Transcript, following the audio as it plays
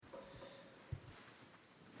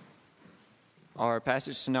Our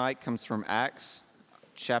passage tonight comes from Acts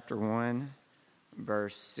chapter 1,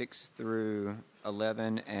 verse 6 through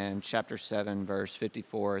 11, and chapter 7, verse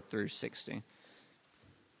 54 through 60.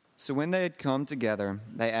 So when they had come together,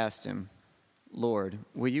 they asked him, "Lord,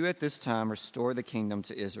 will you at this time restore the kingdom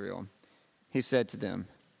to Israel?" He said to them,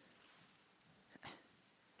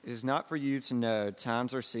 "It is not for you to know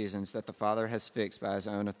times or seasons that the Father has fixed by his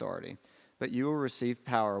own authority, but you will receive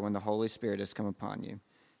power when the Holy Spirit has come upon you.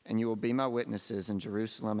 And you will be my witnesses in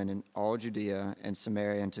Jerusalem and in all Judea and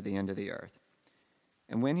Samaria and to the end of the earth."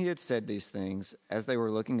 And when he had said these things, as they were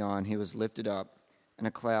looking on, he was lifted up, and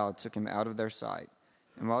a cloud took him out of their sight.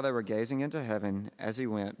 And while they were gazing into heaven, as he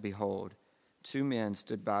went, behold, 2 men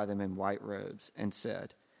stood by them in white robes, and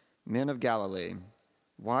said, "Men of Galilee,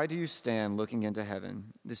 why do you stand looking into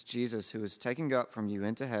heaven? This Jesus who is taken up from you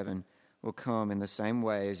into heaven will come in the same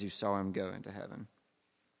way as you saw him go into heaven."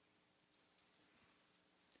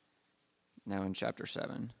 Now in chapter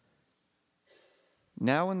 7.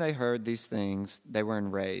 Now when they heard these things, they were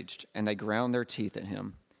enraged, and they ground their teeth at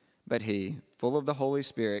him. But he, full of the Holy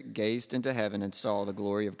Spirit, gazed into heaven and saw the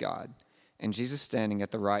glory of God, and Jesus standing at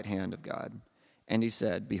the right hand of God. And he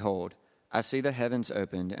said, "Behold, I see the heavens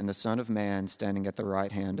opened, and the Son of Man standing at the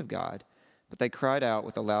right hand of God." But they cried out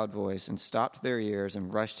with a loud voice, and stopped their ears,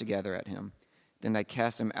 and rushed together at him. Then they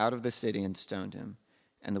cast him out of the city and stoned him.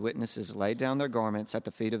 And the witnesses laid down their garments at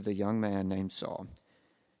the feet of the young man named Saul.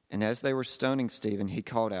 And as they were stoning Stephen, he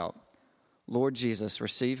called out, "Lord Jesus,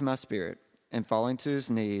 receive my spirit." And falling to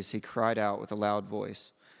his knees, he cried out with a loud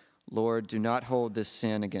voice, "Lord, do not hold this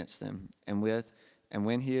sin against them." And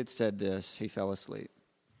when he had said this, he fell asleep.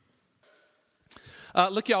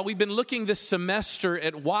 Look, y'all, we've been looking this semester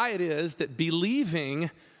at why it is that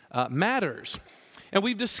believing matters. And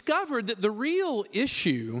we've discovered that the real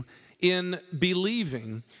issue in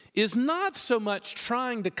believing is not so much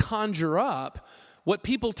trying to conjure up what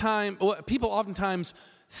people oftentimes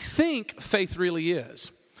think faith really is.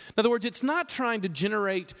 In other words, it's not trying to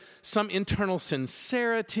generate some internal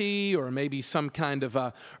sincerity or maybe some kind of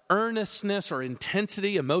earnestness or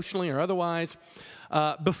intensity emotionally or otherwise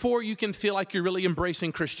before you can feel like you're really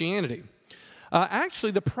embracing Christianity.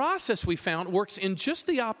 Actually, the process we found works in just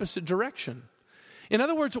the opposite direction. In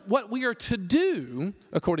other words, what we are to do,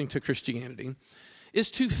 according to Christianity, is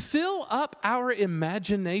to fill up our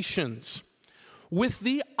imaginations with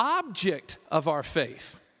the object of our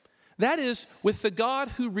faith. That is, with the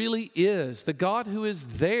God who really is, the God who is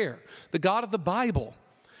there, the God of the Bible.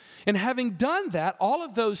 And having done that, all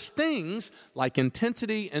of those things, like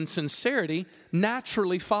intensity and sincerity,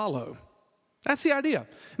 naturally follow. That's the idea.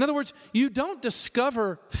 In other words, you don't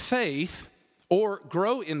discover faith, or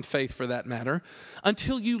grow in faith for that matter,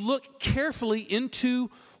 until you look carefully into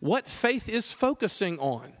what faith is focusing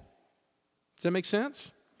on. Does that make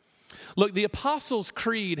sense? Look, the Apostles'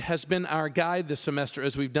 Creed has been our guide this semester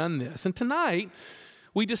as we've done this. And tonight,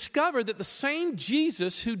 we discover that the same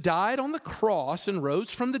Jesus who died on the cross and rose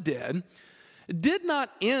from the dead did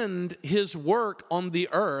not end his work on the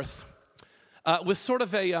earth with sort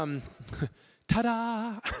of a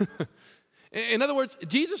ta-da. In other words,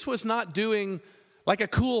 Jesus was not doing like a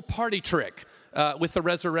cool party trick with the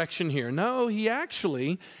resurrection here. No, he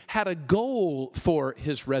actually had a goal for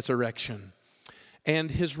his resurrection.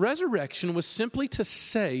 And his resurrection was simply to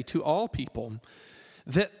say to all people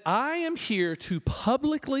that I am here to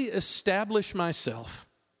publicly establish myself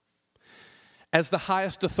as the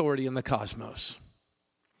highest authority in the cosmos.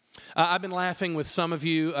 I've been laughing with some of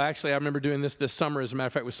you. Actually, I remember doing this summer, as a matter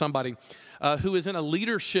of fact, with somebody who is in a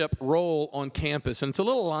leadership role on campus. And it's a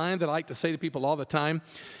little line that I like to say to people all the time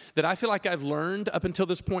that I feel like I've learned up until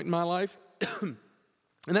this point in my life. And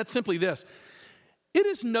that's simply this. It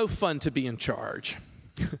is no fun to be in charge.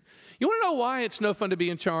 You want to know why it's no fun to be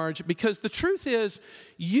in charge? Because the truth is,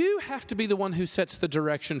 you have to be the one who sets the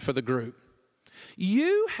direction for the group.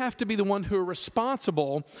 You have to be the one who are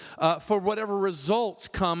responsible for whatever results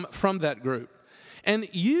come from that group. And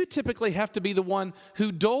you typically have to be the one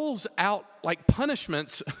who doles out like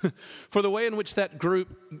punishments for the way in which that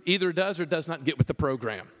group either does or does not get with the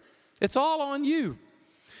program. It's all on you.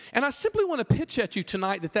 And I simply want to pitch at you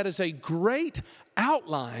tonight that is a great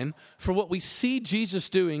outline for what we see Jesus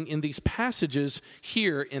doing in these passages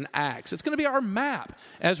here in Acts. It's going to be our map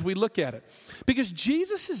as we look at it. Because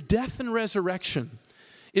Jesus' death and resurrection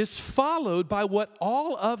is followed by what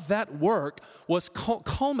all of that work was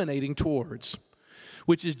culminating towards,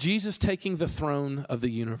 which is Jesus taking the throne of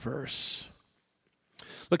the universe.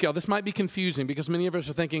 Look, y'all, this might be confusing because many of us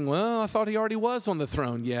are thinking, well, I thought he already was on the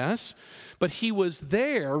throne. Yes, but he was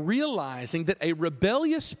there realizing that a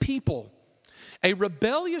rebellious people, A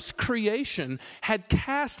rebellious creation had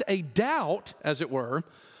cast a doubt, as it were,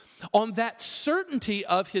 on that certainty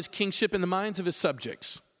of his kingship in the minds of his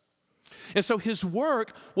subjects. And so his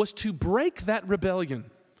work was to break that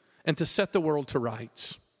rebellion and to set the world to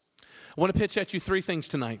rights. I want to pitch at you three things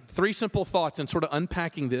tonight. Three simple thoughts in sort of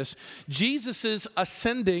unpacking this. Jesus'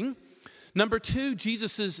 ascending. Number two,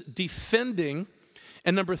 Jesus' defending.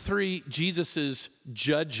 And number three, Jesus'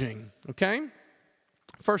 judging. Okay?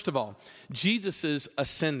 First of all, Jesus'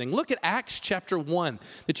 ascending. Look at Acts chapter 1,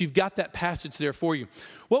 that you've got that passage there for you.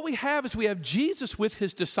 What we have is we have Jesus with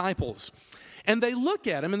his disciples. And they look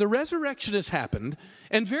at him, and the resurrection has happened.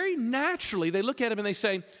 And very naturally, they look at him and they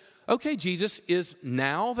say, okay, Jesus, is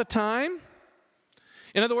now the time?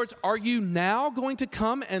 In other words, are you now going to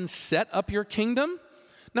come and set up your kingdom?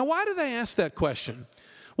 Now, why do they ask that question?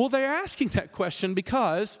 Well, they're asking that question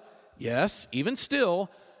because, yes, even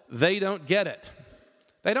still, they don't get it.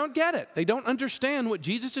 They don't get it. They don't understand what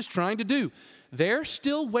Jesus is trying to do. They're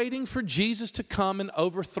still waiting for Jesus to come and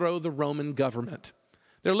overthrow the Roman government.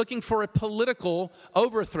 They're looking for a political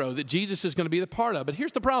overthrow that Jesus is going to be the part of. But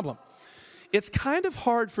here's the problem. It's kind of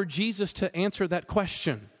hard for Jesus to answer that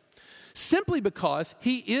question simply because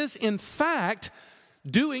he is, in fact,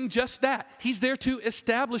 doing just that. He's there to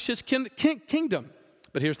establish his kingdom.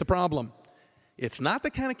 But here's the problem. It's not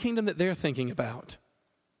the kind of kingdom that they're thinking about.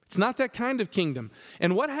 It's not that kind of kingdom.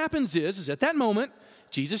 And what happens is at that moment,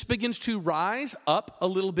 Jesus begins to rise up a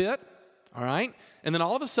little bit, all right? And then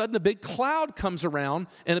all of a sudden, a big cloud comes around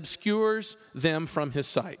and obscures them from his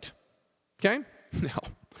sight. Okay? Now,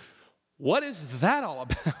 what is that all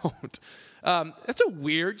about? That's a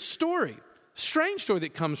weird story, strange story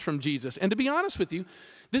that comes from Jesus. And to be honest with you,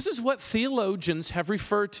 this is what theologians have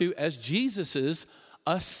referred to as Jesus'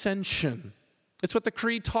 ascension. It's what the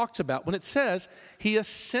creed talks about when it says he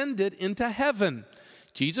ascended into heaven.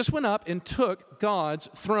 Jesus went up and took God's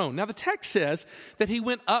throne. Now, the text says that he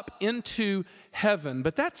went up into heaven,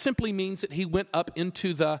 but that simply means that he went up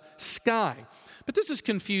into the sky. But this has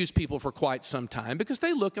confused people for quite some time because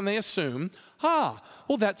they look and they assume, well,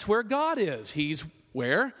 that's where God is. He's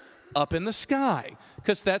where? Up in the sky,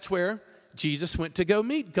 because that's where Jesus went to go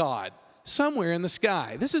meet God. Somewhere in the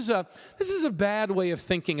sky. This is a bad way of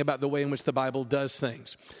thinking about the way in which the Bible does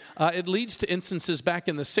things. It leads to instances back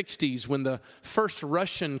in the 60s when the first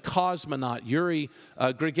Russian cosmonaut, Yuri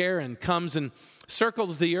Gagarin, comes and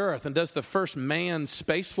circles the earth and does the first manned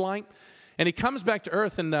space flight. And he comes back to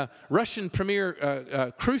earth, and Russian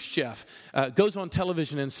Premier Khrushchev goes on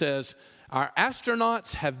television and says, our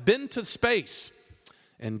astronauts have been to space,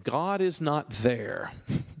 and God is not there.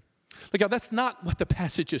 Look, that's not what the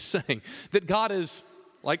passage is saying, that God is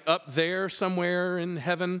like up there somewhere in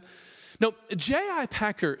heaven. No, J.I.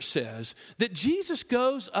 Packer says that Jesus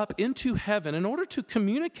goes up into heaven in order to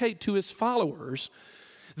communicate to his followers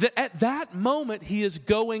that at that moment he is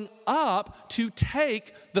going up to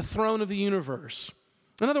take the throne of the universe.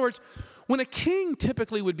 In other words, when a king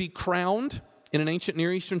typically would be crowned in an ancient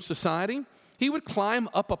Near Eastern society, he would climb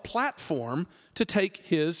up a platform to take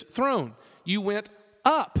his throne. You went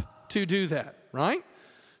up to do that, right?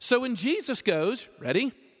 So when Jesus goes,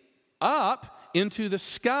 ready, up into the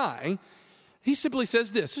sky, he simply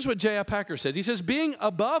says this. This is what J.I. Packer says. He says, being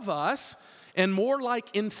above us and more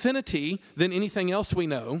like infinity than anything else we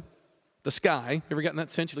know, the sky. Ever gotten that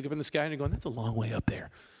sense? You look up in the sky and you're going, that's a long way up there.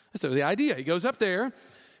 That's the idea. He goes up there.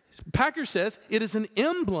 Packer says it is an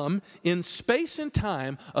emblem in space and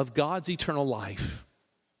time of God's eternal life.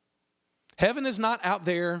 Heaven is not out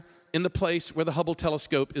there in the place where the Hubble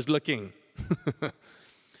telescope is looking.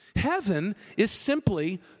 Heaven is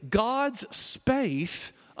simply God's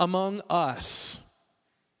space among us.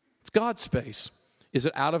 It's God's space. Is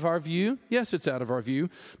it out of our view? Yes, it's out of our view.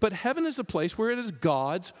 But heaven is a place where it is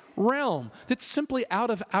God's realm that's simply out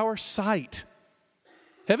of our sight.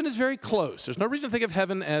 Heaven is very close. There's no reason to think of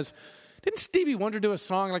heaven as, didn't Stevie Wonder do a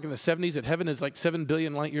song like in the 70s that heaven is like 7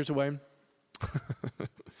 billion light years away?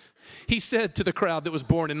 He said to the crowd that was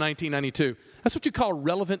born in 1992. That's what you call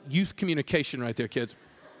relevant youth communication right there, kids.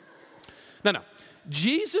 No.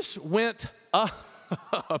 Jesus went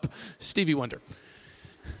up. Stevie Wonder.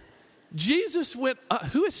 Jesus went up.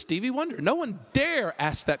 Who is Stevie Wonder? No one dare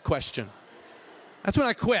ask that question. That's when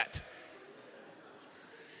I quit.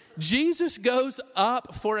 Jesus goes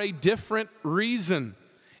up for a different reason.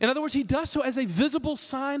 In other words, he does so as a visible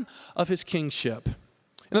sign of his kingship.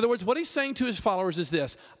 In other words, what he's saying to his followers is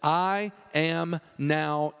this: I am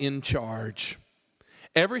now in charge.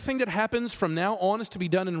 Everything that happens from now on is to be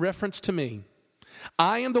done in reference to me.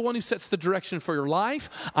 I am the one who sets the direction for your life.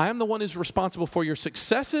 I am the one who's responsible for your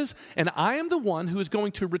successes. And I am the one who is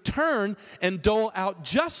going to return and dole out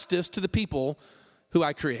justice to the people who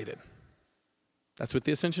I created. That's what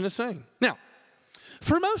the ascension is saying. Now,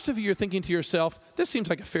 for most of you, you're thinking to yourself, this seems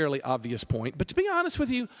like a fairly obvious point. But to be honest with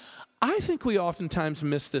you, I think we oftentimes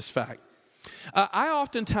miss this fact. I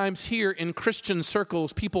oftentimes hear in Christian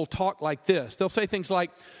circles people talk like this. They'll say things like,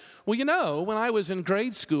 well, you know, when I was in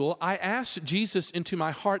grade school, I asked Jesus into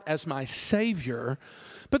my heart as my Savior.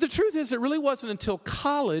 But the truth is, it really wasn't until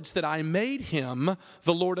college that I made him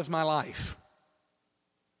the Lord of my life.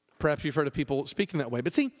 Perhaps you've heard of people speaking that way.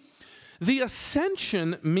 But see, the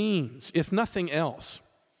ascension means, if nothing else,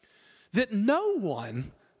 that no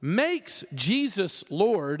one makes Jesus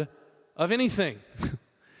Lord of anything.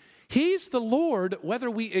 He's the Lord whether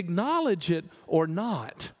we acknowledge it or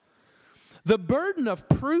not. The burden of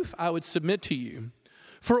proof, I would submit to you,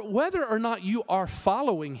 for whether or not you are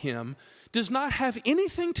following him does not have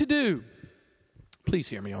anything to do, please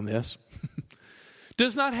hear me on this,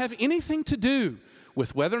 does not have anything to do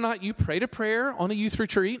with whether or not you prayed a prayer on a youth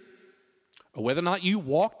retreat, or whether or not you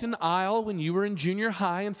walked an aisle when you were in junior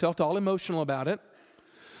high and felt all emotional about it,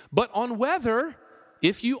 but on whether,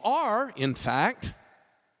 if you are, in fact,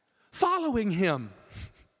 following him.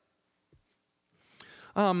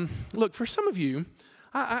 Look, for some of you,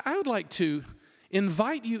 I would like to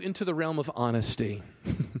invite you into the realm of honesty.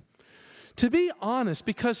 To be honest,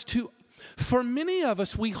 because for many of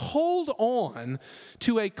us, we hold on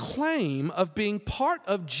to a claim of being part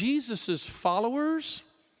of Jesus' followers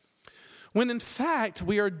when in fact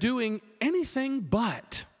we are doing anything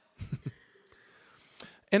but.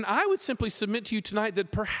 And I would simply submit to you tonight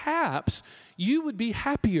that perhaps you would be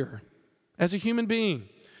happier as a human being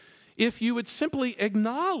if you would simply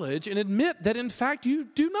acknowledge and admit that in fact you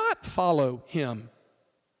do not follow him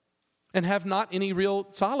and have not any real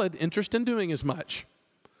solid interest in doing as much.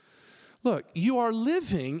 Look, you are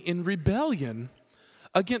living in rebellion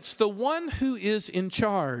against the one who is in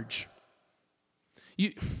charge.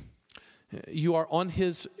 You are on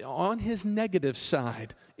his negative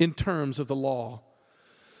side in terms of the law.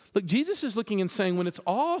 Look, Jesus is looking and saying, when it's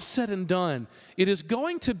all said and done, it is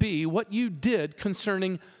going to be what you did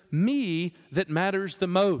concerning me that matters the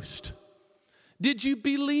most. Did you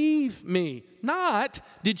believe me? Not,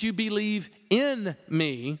 did you believe in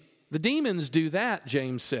me? The demons do that,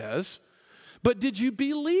 James says. But did you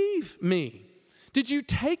believe me? Did you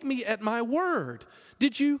take me at my word?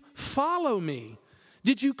 Did you follow me?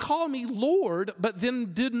 Did you call me Lord, but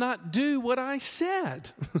then did not do what I said?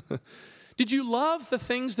 Did you love the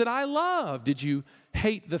things that I love? Did you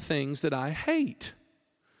hate the things that I hate?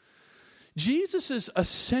 Jesus'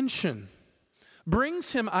 ascension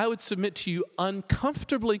brings him, I would submit to you,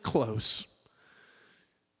 uncomfortably close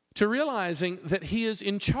to realizing that he is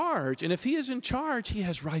in charge. And if he is in charge, he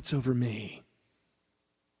has rights over me.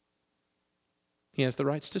 He has the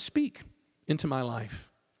rights to speak into my life.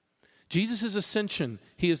 Jesus' ascension,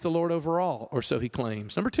 he is the Lord over all, or so he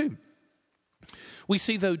claims. Number two, we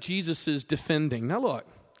see, though, Jesus is defending. Now look,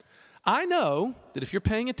 I know that if you're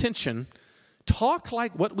paying attention, talk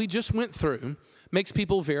like what we just went through makes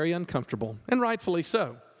people very uncomfortable, and rightfully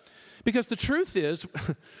so. Because the truth is,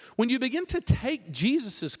 when you begin to take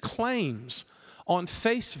Jesus' claims on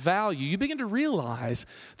face value, you begin to realize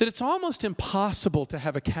that it's almost impossible to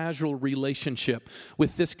have a casual relationship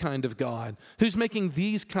with this kind of God who's making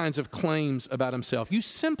these kinds of claims about himself. You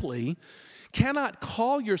simply cannot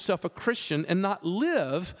call yourself a Christian and not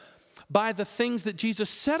live by the things that Jesus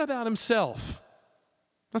said about himself.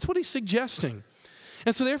 That's what he's suggesting.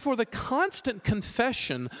 And so therefore, the constant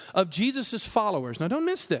confession of Jesus' followers, now don't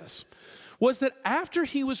miss this, was that after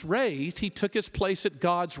he was raised, he took his place at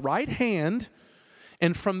God's right hand,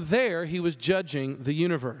 and from there, he was judging the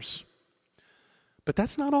universe. But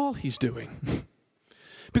that's not all he's doing.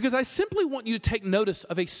 Because I simply want you to take notice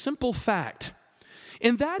of a simple fact,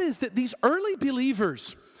 and that is that these early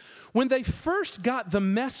believers, when they first got the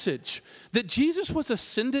message that Jesus was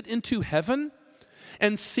ascended into heaven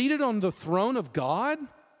and seated on the throne of God,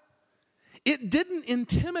 it didn't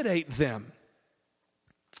intimidate them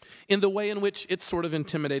in the way in which it sort of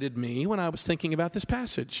intimidated me when I was thinking about this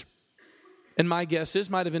passage. And my guess is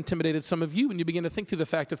might have intimidated some of you when you begin to think through the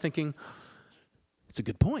fact of thinking, it's a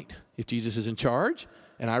good point. If Jesus is in charge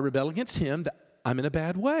and I rebel against him, I'm in a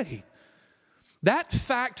bad way. That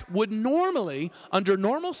fact would normally, under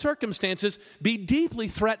normal circumstances, be deeply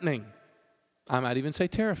threatening. I might even say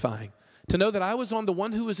terrifying. To know that I was on the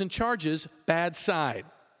one who was in charge's bad side.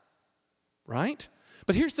 Right?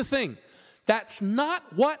 But here's the thing. That's not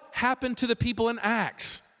what happened to the people in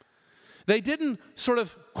Acts. They didn't sort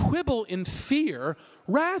of quibble in fear.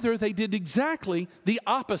 Rather, they did exactly the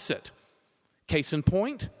opposite. Case in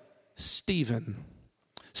point, Stephen.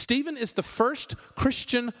 Stephen is the first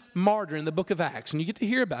Christian martyr in the book of Acts, and you get to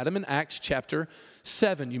hear about him in Acts chapter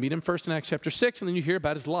 7. You meet him first in Acts chapter 6, and then you hear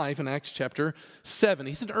about his life in Acts chapter 7.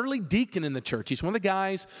 He's an early deacon in the church. He's one of the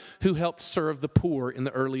guys who helped serve the poor in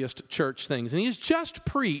the earliest church things. And he's just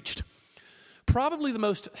preached probably the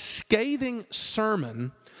most scathing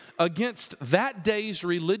sermon against that day's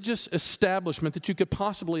religious establishment that you could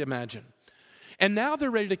possibly imagine. And now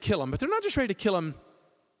they're ready to kill him, but they're not just ready to kill him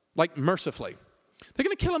like mercifully. They're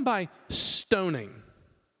going to kill him by stoning.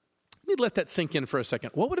 Let me let that sink in for a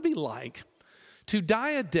second. What would it be like to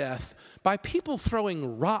die a death by people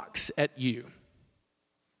throwing rocks at you?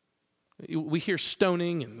 We hear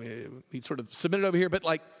stoning, and we sort of submit it over here, but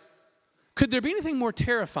like, could there be anything more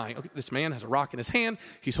terrifying? Okay, this man has a rock in his hand.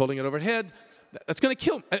 He's holding it over his head. That's going to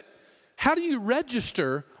kill him. How do you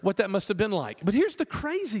register what that must have been like? But here's the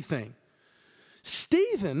crazy thing.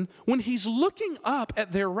 Stephen, when he's looking up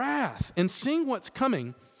at their wrath and seeing what's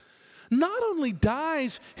coming, not only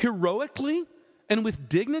dies heroically and with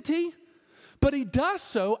dignity, but he does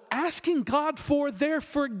so asking God for their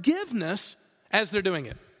forgiveness as they're doing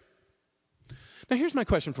it. Now, here's my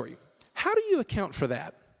question for you. How do you account for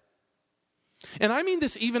that? And I mean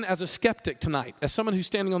this even as a skeptic tonight, as someone who's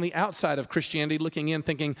standing on the outside of Christianity looking in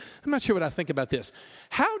thinking, I'm not sure what I think about this.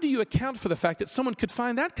 How do you account for the fact that someone could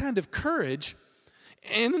find that kind of courage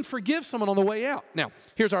and then forgive someone on the way out? Now,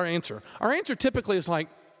 here's our answer. Our answer typically is like,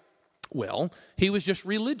 well, he was just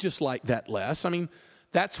religious like that, Les. I mean,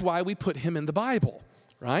 that's why we put him in the Bible,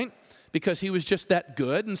 right? Because he was just that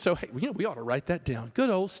good, and so, hey, we ought to write that down.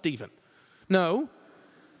 Good old Stephen. No,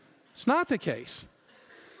 it's not the case.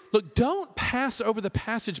 Look, don't pass over the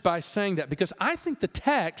passage by saying that, because I think the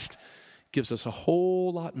text gives us a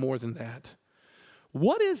whole lot more than that.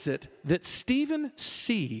 What is it that Stephen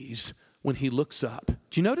sees when he looks up?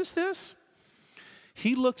 Do you notice this?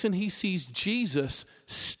 He looks and he sees Jesus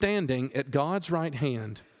standing at God's right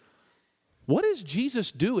hand. What is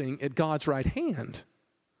Jesus doing at God's right hand?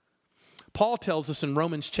 Paul tells us in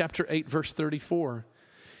Romans chapter 8, verse 34.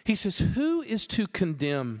 He says, who is to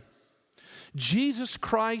condemn? Jesus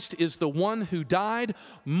Christ is the one who died,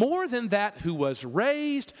 more than that, who was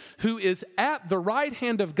raised, who is at the right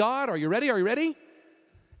hand of God. Are you ready? Are you ready?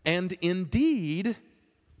 And indeed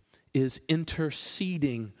is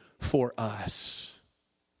interceding for us.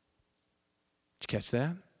 Did you catch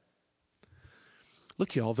that?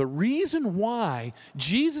 Look, y'all, the reason why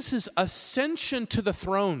Jesus' ascension to the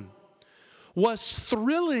throne was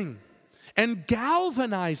thrilling and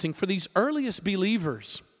galvanizing for these earliest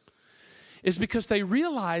believers is because they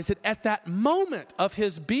realized that at that moment of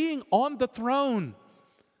his being on the throne,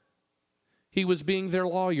 he was being their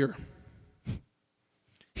lawyer.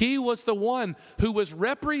 He was the one who was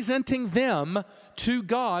representing them to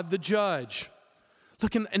God, the judge.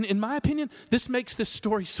 Look, in my opinion, this makes this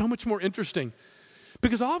story so much more interesting,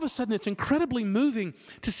 because all of a sudden it's incredibly moving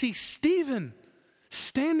to see Stephen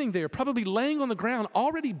standing there, probably laying on the ground,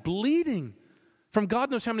 already bleeding from God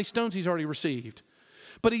knows how many stones he's already received.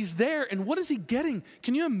 But he's there, and what is he getting?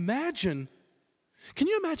 Can you imagine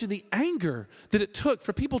the anger that it took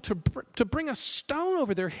for people to bring a stone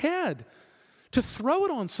over their head, to throw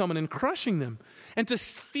it on someone and crushing them, and to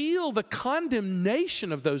feel the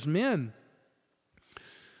condemnation of those men?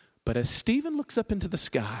 But as Stephen looks up into the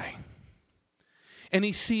sky, and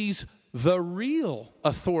he sees the real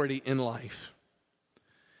authority in life,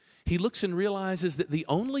 he looks and realizes that the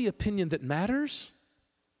only opinion that matters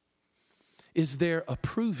is their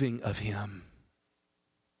approving of him.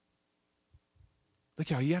 Look,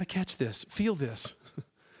 y'all, you got to catch this, feel this.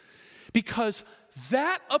 Because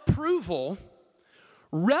that approval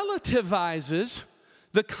relativizes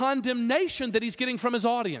the condemnation that he's getting from his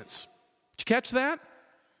audience. Did you catch that?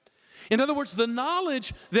 In other words, the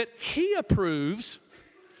knowledge that he approves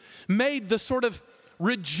made the sort of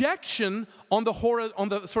rejection on the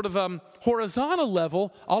sort of horizontal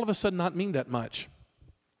level all of a sudden not mean that much.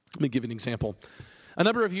 Let me give you an example. A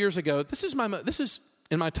number of years ago, this is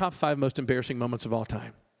in my top 5 most embarrassing moments of all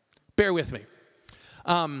time. Bear with me.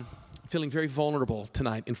 I'm feeling very vulnerable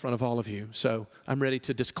tonight in front of all of you, so I'm ready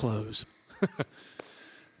to disclose. A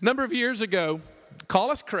number of years ago,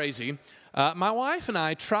 call us crazy, my wife and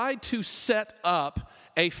I tried to set up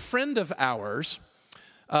a friend of ours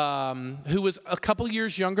who was a couple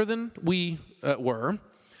years younger than we were,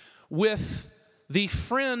 with the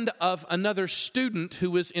friend of another student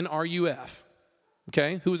who was in RUF,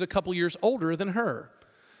 okay, who was a couple years older than her.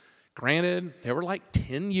 Granted, there were like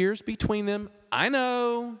 10 years between them. I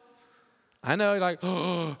know. I know, like,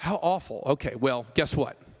 oh, how awful. Okay, well, guess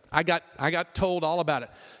what? I got told all about it.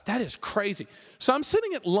 That is crazy. So I'm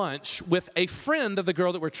sitting at lunch with a friend of the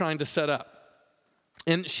girl that we're trying to set up.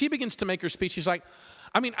 And she begins to make her speech. She's like,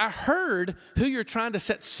 I heard who you're trying to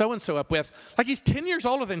set so-and-so up with. Like, he's 10 years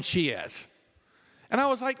older than she is. And I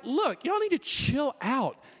was like, look, y'all need to chill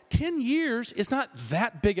out. 10 years is not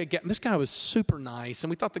that big a gap. This guy was super nice, and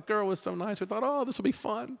we thought the girl was so nice. We thought, oh, this will be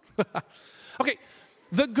fun. Okay,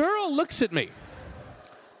 the girl looks at me.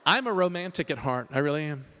 I'm a romantic at heart. I really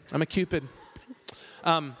am. I'm a Cupid.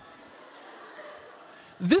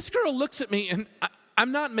 This girl looks at me, and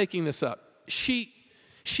I'm not making this up. She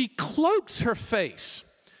cloaks her face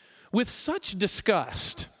with such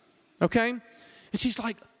disgust, okay? And she's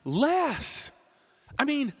like, Les,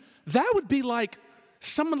 that would be like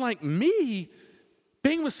someone like me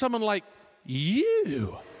being with someone like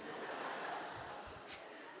you.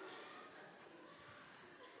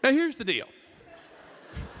 Now, here's the deal.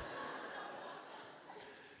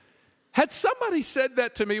 Had somebody said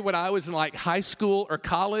that to me when I was in like high school or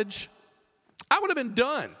college, I would have been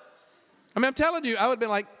done. I'm telling you, I would have been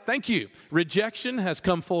like, thank you. Rejection has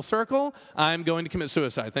come full circle. I'm going to commit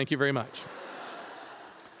suicide. Thank you very much.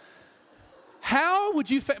 How would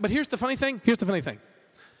you, but here's the funny thing.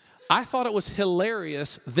 I thought it was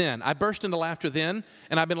hilarious then. I burst into laughter then,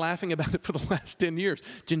 and I've been laughing about it for the last 10 years.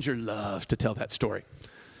 Ginger loves to tell that story.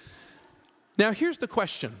 Now, here's the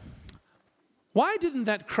question. Why didn't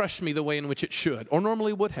that crush me the way in which it should, or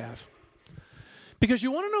normally would have? Because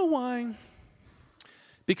you want to know why?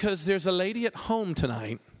 Because there's a lady at home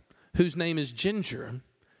tonight whose name is Ginger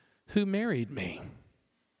who married me.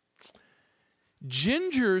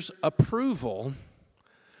 Ginger's approval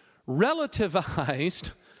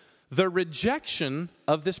relativized the rejection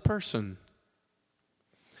of this person.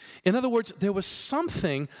 In other words, there was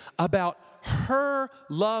something about her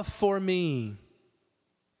love for me,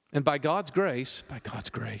 and by God's grace,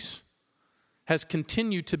 has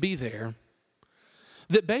continued to be there,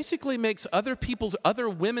 that basically makes other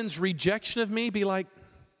women's rejection of me be like,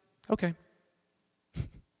 okay.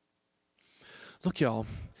 Look, y'all,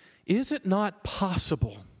 is it not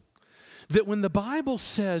possible that when the Bible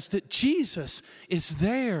says that Jesus is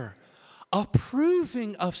there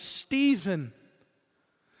approving of Stephen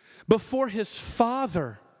before his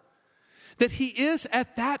father, that he is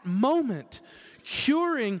at that moment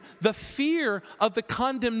curing the fear of the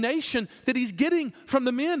condemnation that he's getting from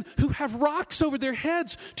the men who have rocks over their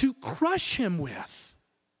heads to crush him with?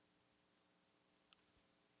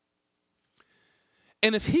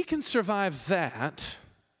 And if he can survive that,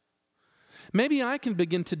 maybe I can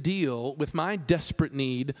begin to deal with my desperate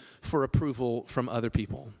need for approval from other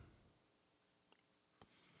people.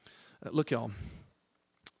 Look, y'all,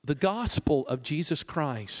 the gospel of Jesus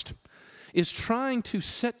Christ is trying to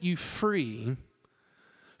set you free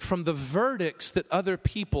from the verdicts that other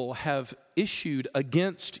people have issued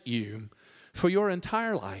against you for your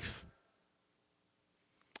entire life.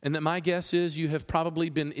 And that my guess is you have probably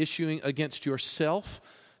been issuing against yourself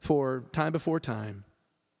for time before time.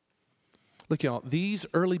 Look, y'all, these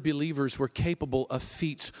early believers were capable of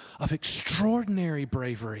feats of extraordinary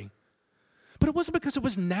bravery. But it wasn't because it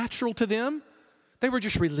was natural to them. They were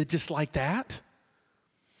just religious like that.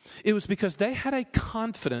 It was because they had a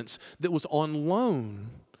confidence that was on loan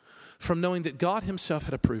from knowing that God himself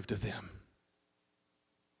had approved of them.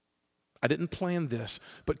 I didn't plan this,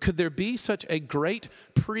 but could there be such a great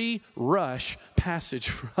pre-rush passage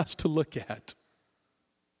for us to look at?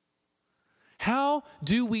 How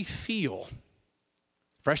do we feel,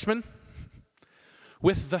 freshmen,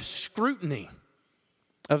 with the scrutiny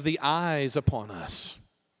of the eyes upon us,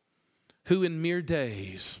 who in mere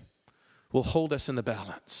days will hold us in the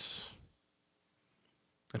balance?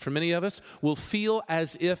 And for many of us, we'll feel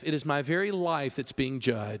as if it is my very life that's being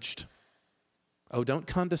judged. Oh, don't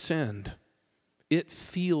condescend. It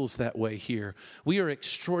feels that way here. We are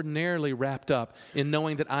extraordinarily wrapped up in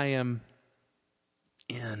knowing that I am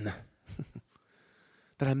in,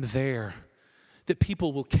 that I'm there, that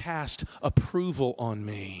people will cast approval on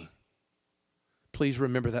me. Please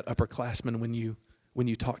remember that, upperclassmen, when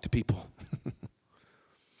you talk to people.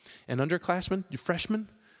 And underclassmen, you freshmen,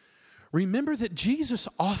 remember that Jesus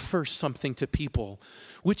offers something to people,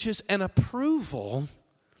 which is an approval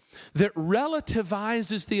that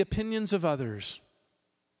relativizes the opinions of others.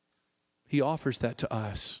 He offers that to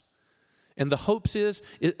us. And the hope is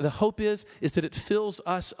that it fills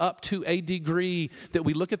us up to a degree that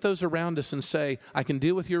we look at those around us and say, I can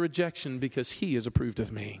deal with your rejection because he has approved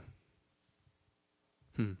of me.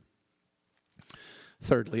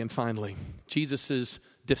 Thirdly and finally, Jesus is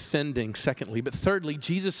defending, secondly. But thirdly,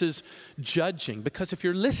 Jesus is judging. Because if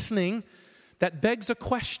you're listening that begs a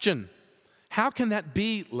question. How can that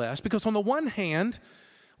be less? Because on the one hand,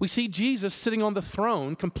 we see Jesus sitting on the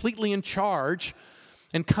throne, completely in charge,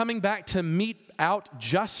 and coming back to mete out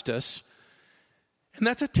justice. And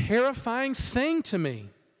that's a terrifying thing to me.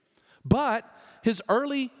 But his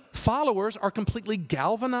early followers are completely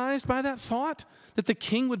galvanized by that thought, that the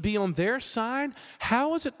king would be on their side.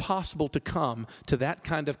 How is it possible to come to that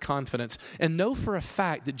kind of confidence and know for a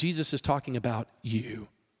fact that Jesus is talking about you?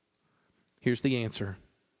 Here's the answer.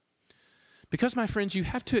 Because, my friends, you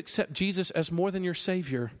have to accept Jesus as more than your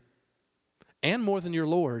Savior and more than your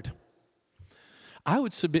Lord. I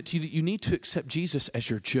would submit to you that you need to accept Jesus as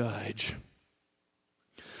your judge.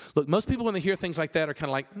 Look, most people when they hear things like that are kind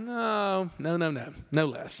of like, no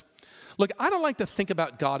less. Look, I don't like to think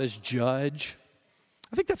about God as judge.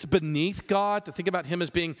 I think that's beneath God, to think about him as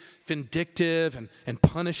being vindictive and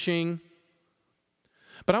punishing.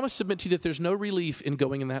 But I must submit to you that there's no relief in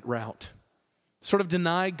going in that route. Sort of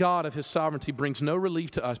deny God of his sovereignty brings no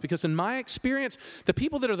relief to us, because in my experience, the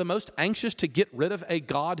people that are the most anxious to get rid of a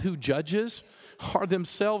God who judges are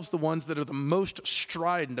themselves the ones that are the most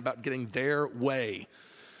strident about getting their way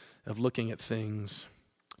of looking at things.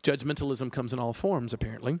 Judgmentalism comes in all forms,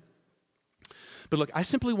 apparently. But look, I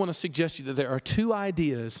simply want to suggest to you that there are two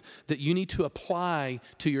ideas that you need to apply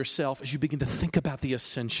to yourself as you begin to think about the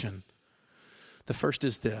ascension. The first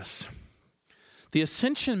is this. The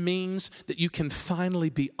ascension means that you can finally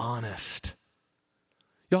be honest.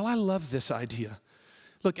 Y'all, I love this idea.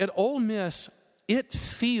 Look, at Ole Miss, it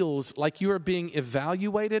feels like you are being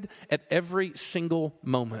evaluated at every single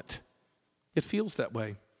moment. It feels that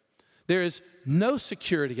way. There is no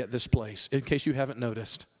security at this place, in case you haven't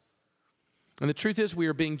noticed. And the truth is, we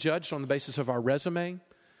are being judged on the basis of our resume.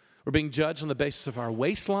 We're being judged on the basis of our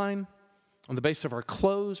waistline, on the basis of our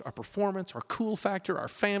clothes, our performance, our cool factor, our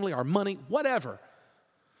family, our money, whatever.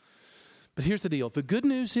 But here's the deal. The good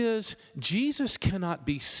news is Jesus cannot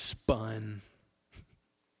be spun.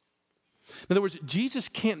 In other words, Jesus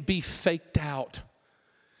can't be faked out.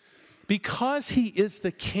 Because he is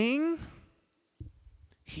the king,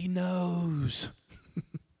 he knows.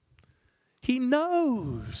 He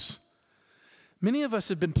knows. Many of us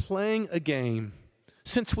have been playing a game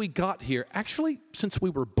since we got here, actually since we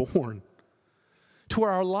were born, to where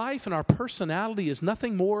our life and our personality is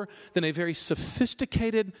nothing more than a very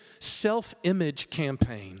sophisticated self-image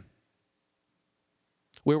campaign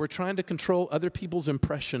where we're trying to control other people's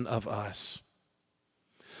impression of us.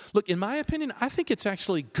 Look, in my opinion, I think it's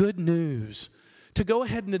actually good news to go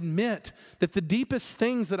ahead and admit that the deepest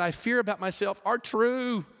things that I fear about myself are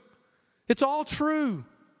true. It's all true.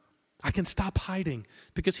 I can stop hiding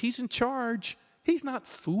because he's in charge. He's not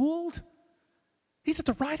fooled. He's at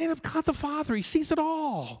the right hand of God the Father. He sees it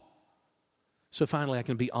all. So finally, I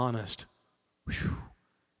can be honest. Whew.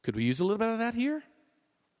 Could we use a little bit of that here?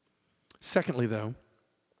 Secondly, though,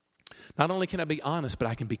 not only can I be honest, but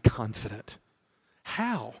I can be confident.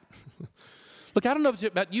 How? Look, I don't know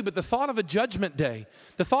about you, but the thought of a judgment day,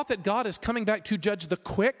 the thought that God is coming back to judge the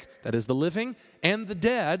quick, that is the living, and the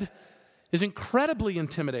dead, is incredibly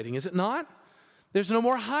intimidating, is it not? There's no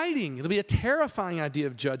more hiding. It'll be a terrifying idea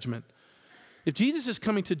of judgment. If Jesus is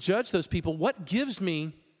coming to judge those people, what keeps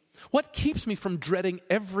me from dreading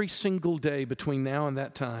every single day between now and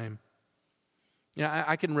that time? You know,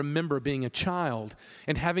 I can remember being a child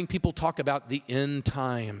and having people talk about the end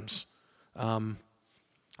times.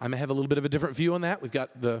 I may have a little bit of a different view on that. We've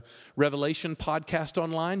got the Revelation podcast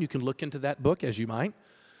online. You can look into that book as you might.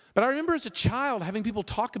 But I remember as a child having people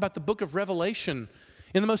talk about the book of Revelation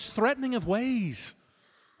in the most threatening of ways.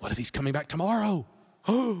 What if he's coming back tomorrow?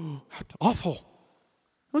 Oh, awful.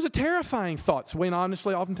 It was a terrifying thought. So, Wayne,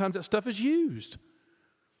 honestly, oftentimes that stuff is used.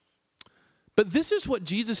 But this is what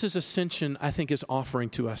Jesus' ascension, I think, is offering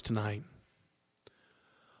to us tonight.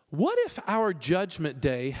 What if our judgment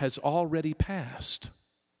day has already passed?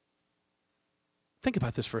 Think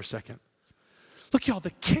about this for a second. Look, y'all, the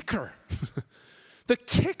kicker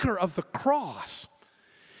of the cross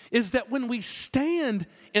is that when we stand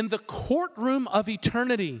in the courtroom of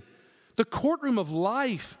eternity, the courtroom of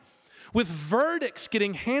life, with verdicts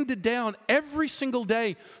getting handed down every single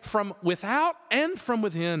day from without and from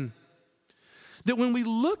within, that when we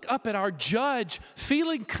look up at our judge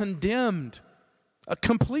feeling condemned, a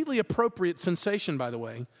completely appropriate sensation, by the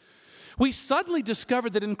way, we suddenly discover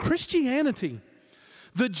that in Christianity,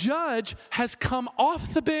 the judge has come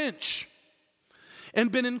off the bench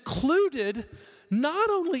and been included not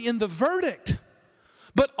only in the verdict,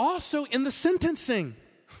 but also in the sentencing.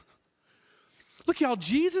 Look, y'all,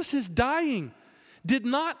 Jesus' dying did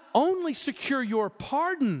not only secure your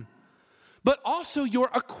pardon, but also your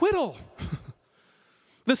acquittal.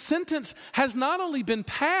 The sentence has not only been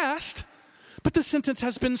passed, but the sentence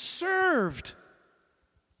has been served.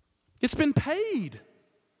 It's been paid.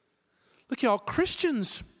 Look, y'all,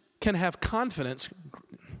 Christians can have confidence.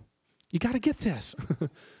 You got to get this.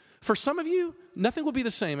 For some of you, nothing will be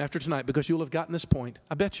the same after tonight because you'll have gotten this point.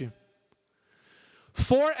 I bet you.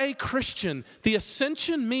 For a Christian, the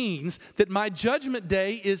ascension means that my judgment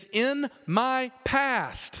day is in my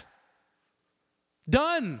past.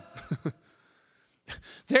 Done.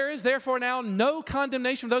 There is therefore now no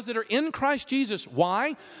condemnation for those that are in Christ Jesus.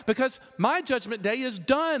 Why? Because my judgment day is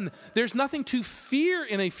done. There's nothing to fear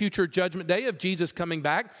in a future judgment day of Jesus coming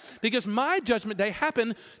back because my judgment day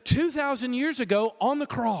happened 2,000 years ago on the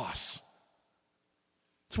cross.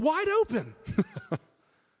 It's wide open.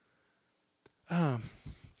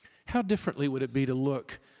 How differently would it be to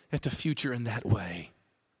look at the future in that way?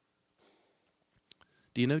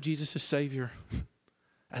 Do you know Jesus as Savior,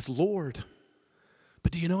 as Lord?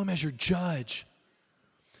 But do you know Him as your judge?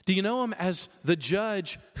 Do you know Him as the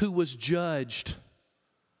judge who was judged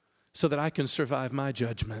so that I can survive my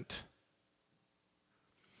judgment?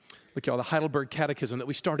 Look, y'all, the Heidelberg Catechism that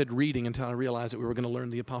we started reading until I realized that we were going to learn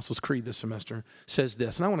the Apostles' Creed this semester says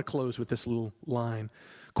this, and I want to close with this little line.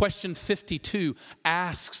 Question 52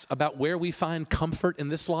 asks about where we find comfort in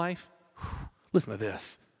this life. Listen to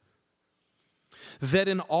this. That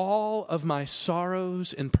in all of my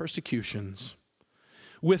sorrows and persecutions,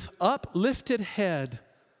 with uplifted head,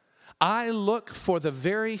 I look for the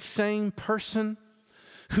very same person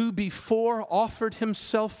who before offered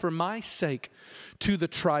himself for my sake to the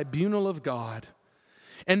tribunal of God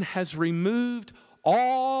and has removed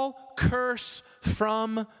all curse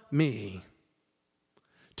from me,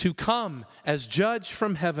 to come as judge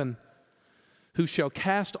from heaven, who shall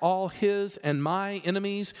cast all his and my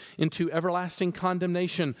enemies into everlasting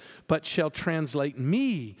condemnation, but shall translate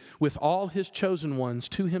me with all his chosen ones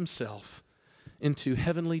to himself into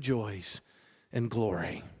heavenly joys and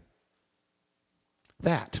glory.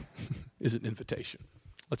 That is an invitation.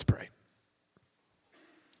 Let's pray.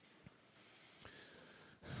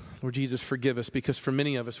 Lord Jesus, forgive us, because for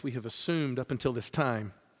many of us, we have assumed up until this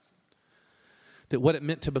time that what it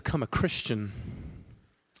meant to become a Christian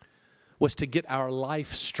was to get our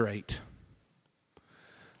life straight,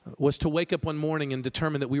 was to wake up one morning and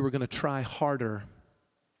determine that we were going to try harder,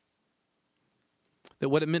 that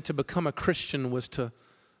what it meant to become a Christian was to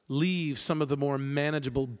leave some of the more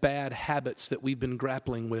manageable bad habits that we've been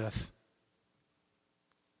grappling with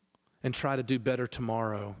and try to do better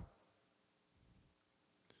tomorrow.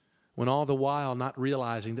 When all the while not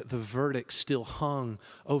realizing that the verdict still hung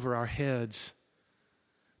over our heads,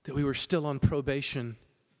 that we were still on probation,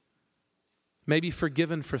 maybe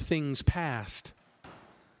forgiven for things past,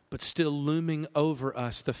 but still looming over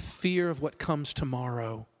us the fear of what comes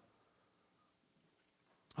tomorrow.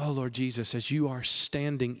 Oh, Lord Jesus, as you are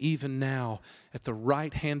standing even now at the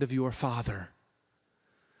right hand of your Father,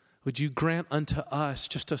 would you grant unto us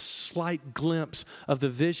just a slight glimpse of the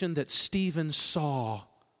vision that Stephen saw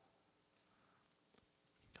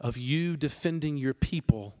of you defending your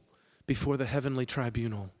people before the heavenly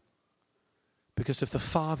tribunal? Because if the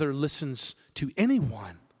Father listens to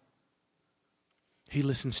anyone, He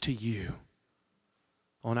listens to you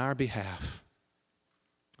on our behalf.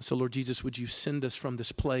 So, Lord Jesus, would you send us from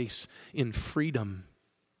this place in freedom?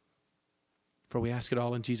 For we ask it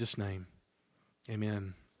all in Jesus' name.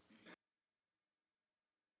 Amen.